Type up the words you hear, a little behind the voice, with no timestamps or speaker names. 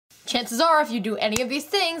Chances are, if you do any of these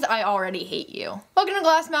things, I already hate you. Welcome to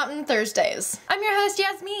Glass Mountain Thursdays. I'm your host,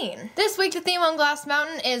 Yasmine. This week, the theme on Glass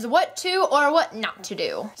Mountain is what to or what not to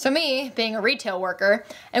do. So me, being a retail worker,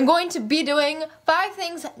 am going to be doing 5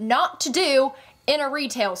 things not to do in a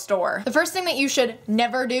retail store. The first thing that you should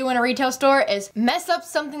never do in a retail store is mess up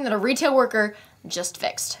something that a retail worker just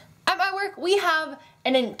fixed. At my work, we have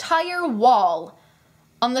an entire wall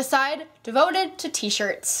on the side devoted to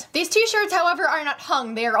t-shirts. These t-shirts, however, are not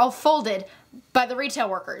hung. They are all folded by the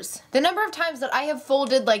retail workers. The number of times that I have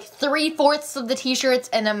folded like 3/4 of the t-shirts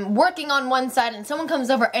and I'm working on one side and someone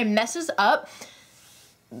comes over and messes up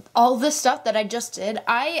all the stuff that I just did,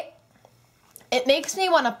 it makes me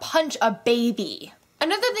want to punch a baby.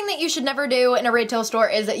 Another thing that you should never do in a retail store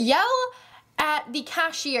is yell at the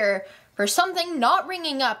cashier for something not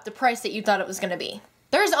ringing up the price that you thought it was gonna be.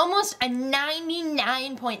 There's almost a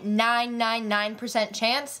 99.999%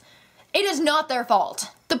 chance it is not their fault.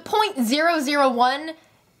 The 0.001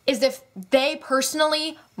 is if they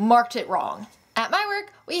personally marked it wrong. At my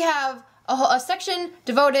work, we have a section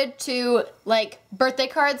devoted to like birthday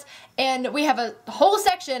cards, and we have a whole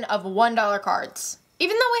section of $1 cards.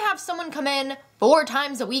 Even though we have someone come in 4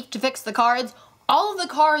 times a week to fix the cards, all of the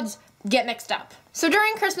cards get mixed up. So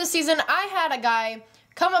during Christmas season, I had a guy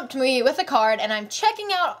come up to me with a card and I'm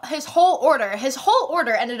checking out his whole order. His whole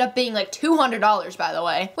order ended up being like $200, by the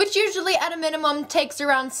way, which usually at a minimum takes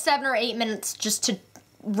around 7 or 8 minutes just to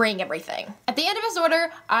ring everything. At the end of his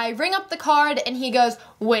order, I ring up the card and he goes,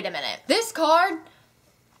 wait a minute, this card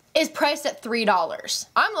is priced at $3.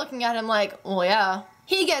 I'm looking at him like, well, yeah.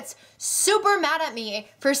 He gets super mad at me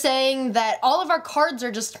for saying that all of our cards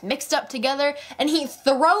are just mixed up together, and he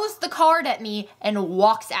throws the card at me and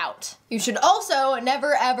walks out. You should also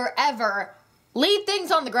never, ever, ever leave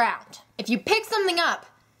things on the ground. If you pick something up,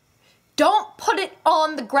 don't put it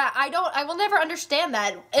on the ground. I will never understand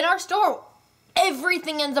that. In our store,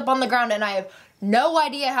 everything ends up on the ground, and I have no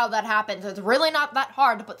idea how that happens. It's really not that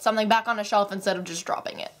hard to put something back on a shelf instead of just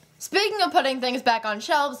dropping it. Speaking of putting things back on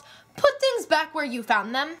shelves, put things back where you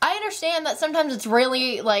found them. I understand that sometimes it's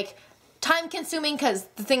really like time consuming because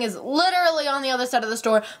the thing is literally on the other side of the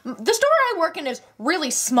store. The store I work in is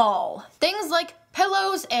really small. Things like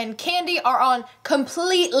pillows and candy are on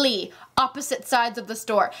completely opposite sides of the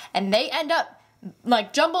store, and they end up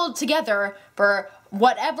like jumbled together for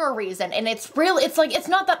whatever reason, and it's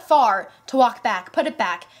not that far to walk back, put it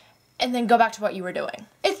back, and then go back to what you were doing.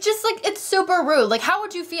 It's just like, it's super rude. Like, how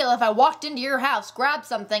would you feel if I walked into your house, grabbed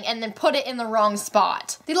something, and then put it in the wrong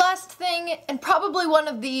spot? The last thing, and probably one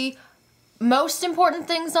of the most important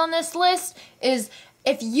things on this list, is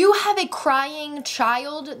if you have a crying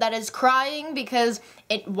child that is crying because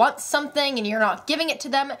it wants something and you're not giving it to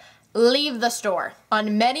them, leave the store.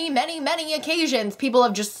 On many, many, many occasions, people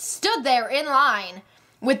have just stood there in line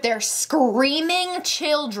with their screaming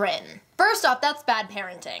children. First off, that's bad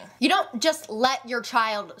parenting. You don't just let your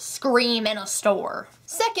child scream in a store.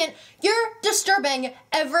 Second, you're disturbing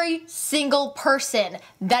every single person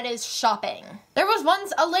that is shopping. There was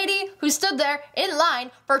once a lady who stood there in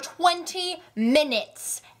line for 20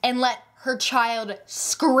 minutes and let her child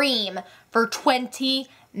scream for 20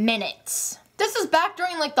 minutes. This is back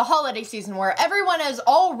during like the holiday season where everyone is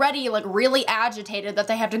already like really agitated that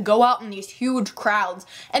they have to go out in these huge crowds,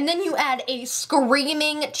 and then you add a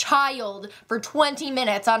screaming child for 20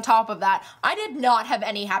 minutes on top of that. I did not have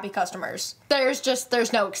any happy customers.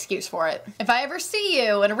 There's no excuse for it. If I ever see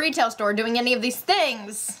you in a retail store doing any of these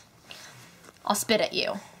things, I'll spit at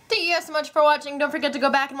you. Thank you guys so much for watching. Don't forget to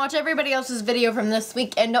go back and watch everybody else's video from this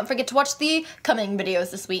week, and don't forget to watch the coming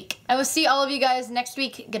videos this week. I will see all of you guys next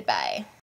week. Goodbye.